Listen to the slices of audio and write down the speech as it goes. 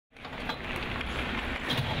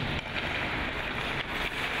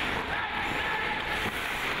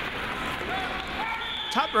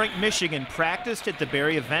Top-ranked Michigan practiced at the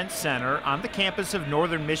Berry Event Center on the campus of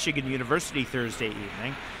Northern Michigan University Thursday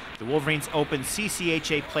evening. The Wolverines opened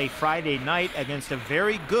CCHA play Friday night against a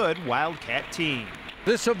very good Wildcat team.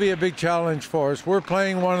 This will be a big challenge for us. We're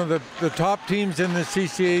playing one of the top teams in the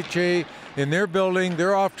CCHA in their building.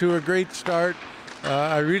 They're off to a great start.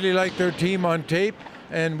 I really like their team on tape,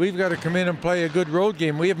 and we've got to come in and play a good road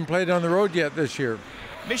game. We haven't played on the road yet this year.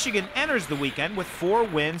 Michigan enters the weekend with 4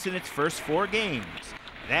 wins in its first 4 games.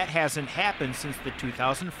 That hasn't happened since the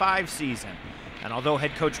 2005 season. And although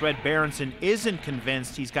head coach Red Berenson isn't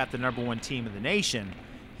convinced he's got the #1 team in the nation,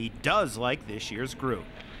 he does like this year's group.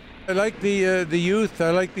 I like the youth.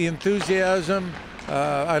 I like the enthusiasm.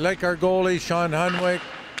 I like our goalie, Sean Hunwick.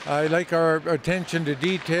 I like our attention to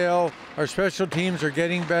detail. Our special teams are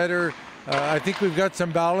getting better. I think we've got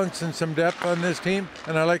some balance and some depth on this team,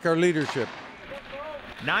 and I like our leadership.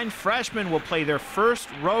 9 freshmen will play their first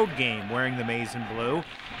road game wearing the maize and blue,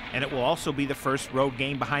 and it will also be the first road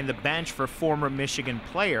game behind the bench for former Michigan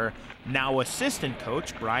player, now assistant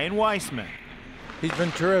coach Brian Weissman. He's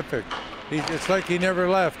been terrific. It's like he never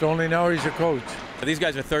left, only now he's a coach. These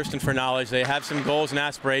guys are thirsting for knowledge. They have some goals and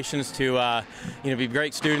aspirations to be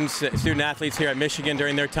great student athletes here at Michigan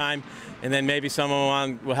during their time, and then maybe some of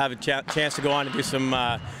them will have a chance to go on and do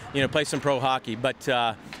some, play some pro hockey. But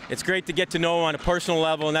it's great to get to know them on a personal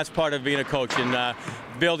level, and that's part of being a coach and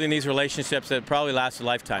building these relationships that probably last a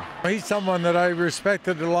lifetime. He's someone that I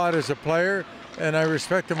respected a lot as a player, and I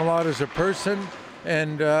respect him a lot as a person.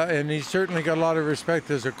 And he's certainly got a lot of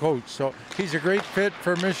respect as a coach. So he's a great fit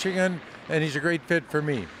for Michigan, and he's a great fit for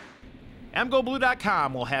me.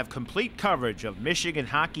 MGoBlue.com will have complete coverage of Michigan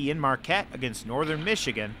hockey in Marquette against Northern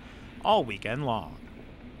Michigan all weekend long.